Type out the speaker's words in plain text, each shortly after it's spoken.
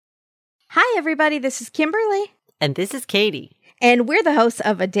Hi, everybody. This is Kimberly. And this is Katie. And we're the hosts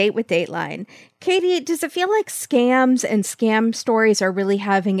of A Date with Dateline. Katie, does it feel like scams and scam stories are really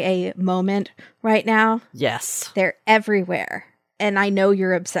having a moment right now? Yes. They're everywhere. And I know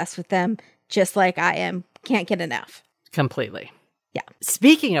you're obsessed with them, just like I am. Can't get enough. Completely. Yeah.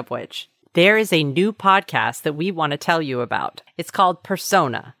 Speaking of which, there is a new podcast that we want to tell you about. It's called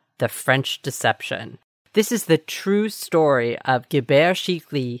Persona, the French Deception. This is the true story of Gilbert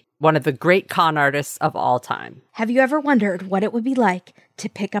Chicly, one of the great con artists of all time. Have you ever wondered what it would be like to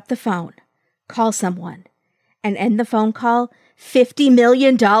pick up the phone, call someone, and end the phone call $50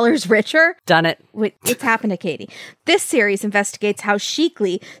 million richer? Done it. It's happened to Katie. This series investigates how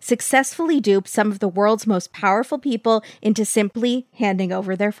Chicly successfully duped some of the world's most powerful people into simply handing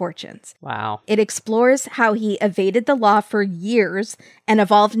over their fortunes. Wow. It explores how he evaded the law for years and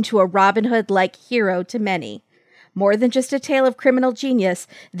evolved into a Robin Hood-like hero to many. More than just a tale of criminal genius,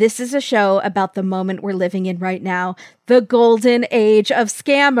 this is a show about the moment we're living in right now, the golden age of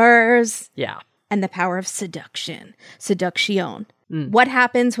scammers. Yeah. And the power of seduction. Seduction. What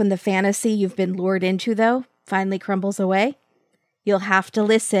happens when the fantasy you've been lured into, though, finally crumbles away? You'll have to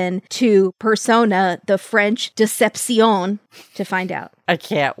listen to Persona, the French Deception, to find out. I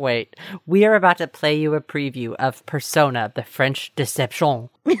can't wait. We are about to play you a preview of Persona, the French Deception.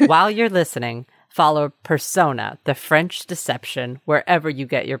 While you're listening, follow Persona, the French Deception, wherever you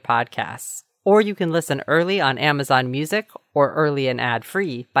get your podcasts. Or you can listen early on Amazon Music or early and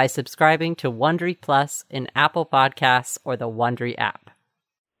ad-free by subscribing to Wondery Plus in Apple Podcasts or the Wondery app.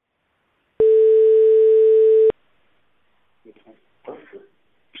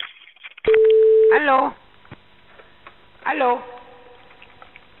 Hello? Hello?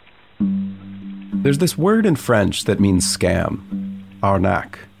 There's this word in French that means scam,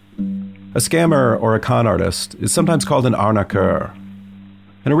 arnaque. A scammer or a con artist is sometimes called an arnaqueur.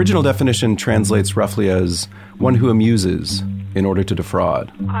 An original definition translates roughly as one who amuses in order to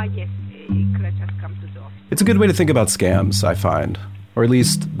defraud. Yes, he could have just come to the office. It's a good way to think about scams, I find, or at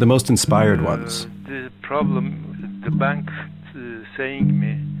least the most inspired ones. The problem, the bank saying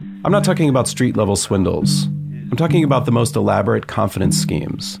me. I'm not talking about street-level swindles. I'm talking about the most elaborate confidence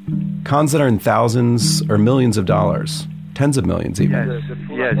schemes. Cons that earn thousands or millions of dollars. Tens of millions, even.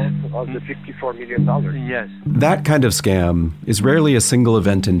 Yes. Of the $54 million. Yes. That kind of scam is rarely a single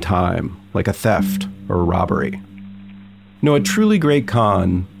event in time, like a theft or a robbery. No, a truly great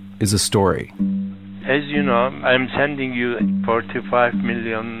con is a story. As you know, I'm sending you $45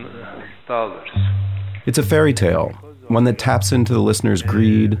 million. It's a fairy tale, one that taps into the listener's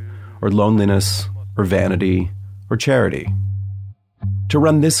greed, or loneliness, or vanity, or charity. To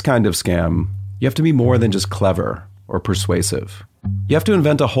run this kind of scam, you have to be more than just clever or persuasive. You have to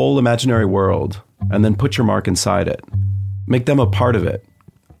invent a whole imaginary world and then put your mark inside it. Make them a part of it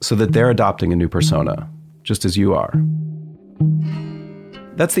so that they're adopting a new persona, just as you are.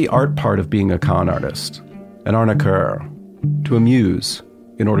 That's the art part of being a con artist, an arnaqueur, to amuse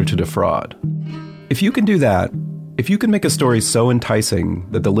in order to defraud. If you can do that, if you can make a story so enticing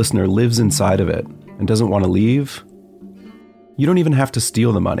that the listener lives inside of it and doesn't want to leave, you don't even have to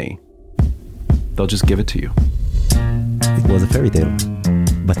steal the money. They'll just give it to you. It was a fairy tale,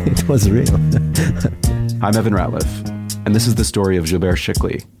 but it was real. I'm Evan Ratliff, and this is the story of Gilbert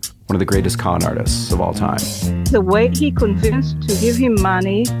Chicly, one of the greatest con artists of all time. The way he convinced to give him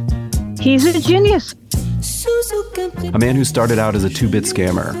money, he's a genius. A man who started out as a 2-bit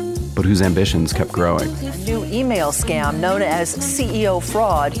scammer, but whose ambitions kept growing. A new email scam known as CEO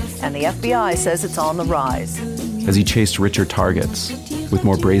fraud, and the FBI says it's on the rise. As he chased richer targets with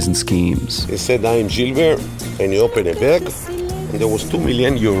more brazen schemes. He said, I'm Gilbert, and he opened a bag, and there was €2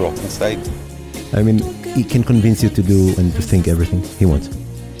 million inside. I mean, he can convince you to do and to think everything he wants.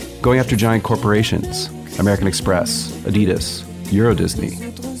 Going after giant corporations, American Express, Adidas, Euro Disney,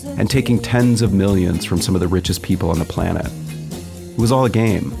 and taking tens of millions from some of the richest people on the planet. It was all a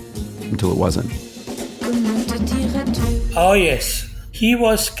game, until it wasn't. Oh yes, he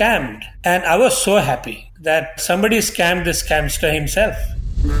was scammed, and I was so happy that somebody scammed the scamster himself.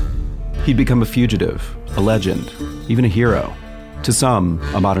 He'd become a fugitive, a legend, even a hero. To some,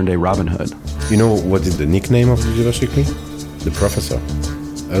 a modern-day Robin Hood. You know what is the nickname of Gilbert Chicly? The Professor.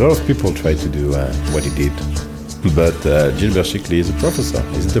 A lot of people try to do what he did, but Gilbert Chicly is a professor.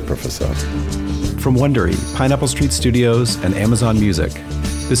 He's the professor. From Wondery, Pineapple Street Studios, and Amazon Music,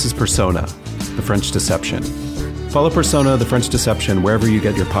 this is Persona, the French Deception. Follow Persona, the French Deception wherever you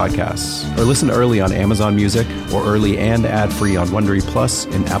get your podcasts, or listen early on Amazon Music, or early and ad-free on Wondery Plus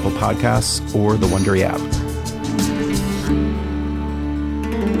in Apple Podcasts or the Wondery app.